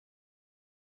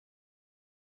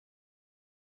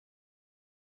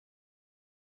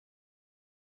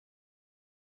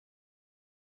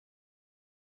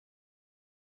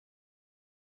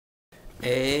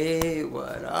Hey,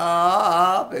 what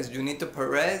up? It's Junito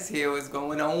Perez here. What's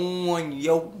going on,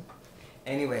 yo?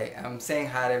 Anyway, I'm saying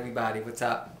hi to everybody. What's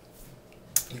up?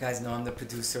 You guys know I'm the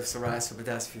producer of SORAYA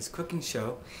SOBREIDAD'S cooking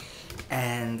show,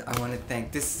 and I want to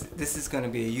thank this is going to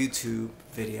be a YouTube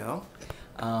video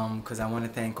because I want to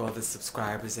thank all the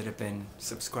subscribers that have been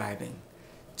subscribing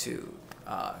to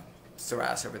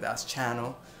SORAYA SOBREIDAD'S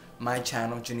channel, my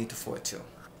channel, Junito42.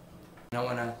 And I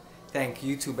want to thank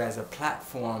YouTube as a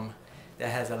platform that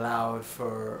has allowed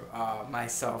for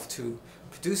myself to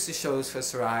produce the shows for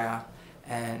Soraya,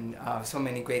 and so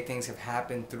many great things have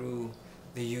happened through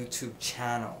the YouTube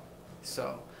channel.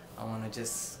 So I want to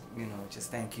just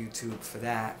thank YouTube for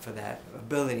that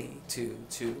ability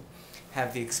to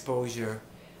have the exposure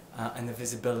and the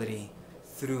visibility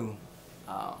through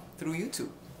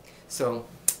YouTube. So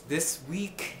this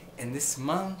week and this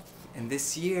month and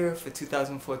this year for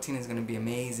 2014 is going to be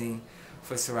amazing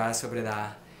for SORAYA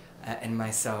SOBREIDAD and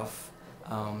myself.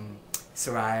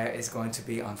 Soraya is going to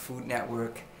be on Food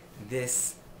Network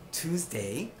this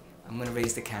Tuesday. I'm going to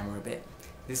raise the camera a bit.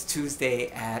 This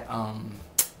Tuesday at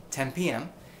 10 p.m.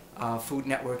 Food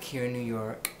Network here in New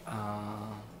York.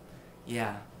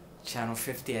 Yeah, channel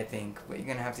 50 I think. But you're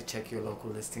going to have to check your local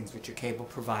listings with your cable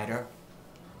provider.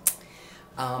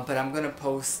 But I'm going to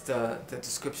post the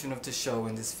description of the show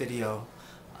in this video.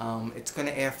 It's going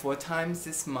to air 4 times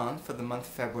this month for the month of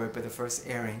February, but the first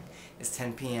airing is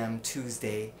 10 p.m.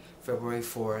 Tuesday, February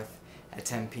 4th at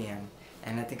 10 p.m.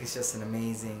 And I think it's just an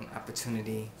amazing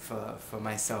opportunity for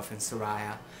myself and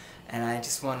Soraya. And I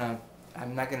just want to,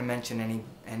 I'm not going to mention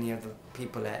any of the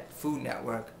people at Food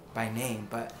Network by name,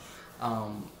 but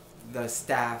the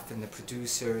staff and the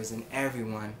producers and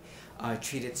everyone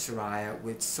treated Soraya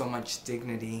with so much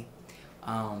dignity.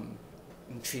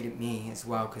 Treated me as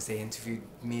well, because they interviewed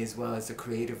me as well as the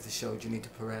creator of the show, Junito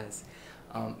Perez.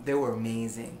 They were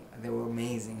amazing. They were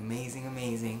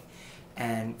amazing,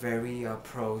 and very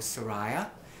pro Soraya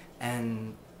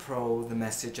and pro the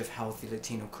message of healthy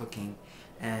Latino cooking,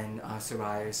 and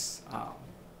Soraya's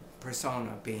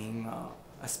persona being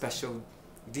a special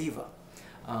diva.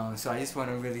 So I just want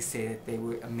to really say that they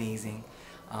were amazing,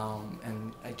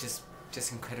 and just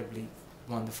incredibly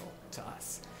wonderful to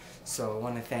us. So I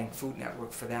want to thank Food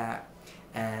Network for that,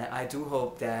 and I do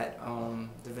hope that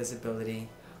the visibility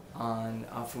on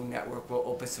Food Network will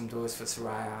open some doors for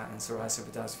Soraya and SORAYA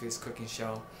SOBREIDAD'S cooking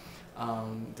show.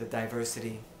 The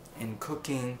diversity in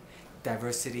cooking,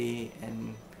 diversity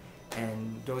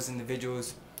and those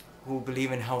individuals who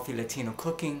believe in healthy Latino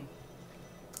cooking,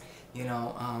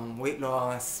 weight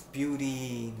loss,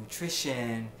 beauty,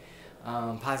 nutrition,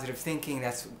 positive thinking.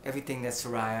 That's everything that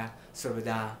SORAYA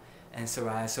SOBREIDAD and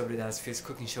SORAYA SOBREIDAD'S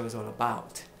cooking show is all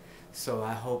about. So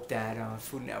I hope that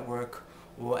Food Network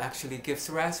will actually give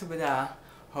SORAYA SOBREIDAD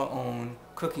her own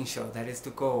cooking show. That is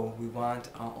the goal. We want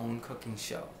our own cooking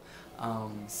show.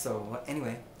 So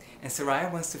anyway, and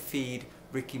Soraya wants to feed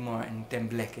Ricky Martin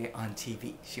Tembleque on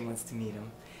TV. She wants to meet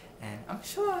him, and I'm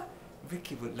sure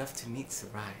Ricky would love to meet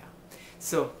Soraya.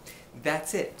 So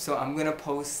that's it. So I'm gonna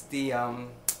post the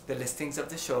listings of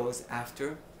the shows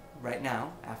right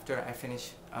now, after I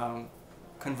finish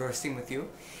conversing with you.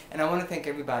 And I want to thank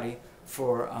everybody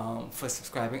for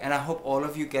subscribing, and I hope all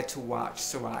of you get to watch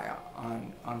Soraya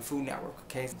on Food Network.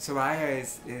 Okay, Soraya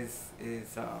is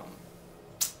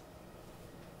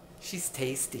she's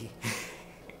tasty.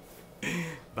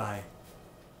 Bye.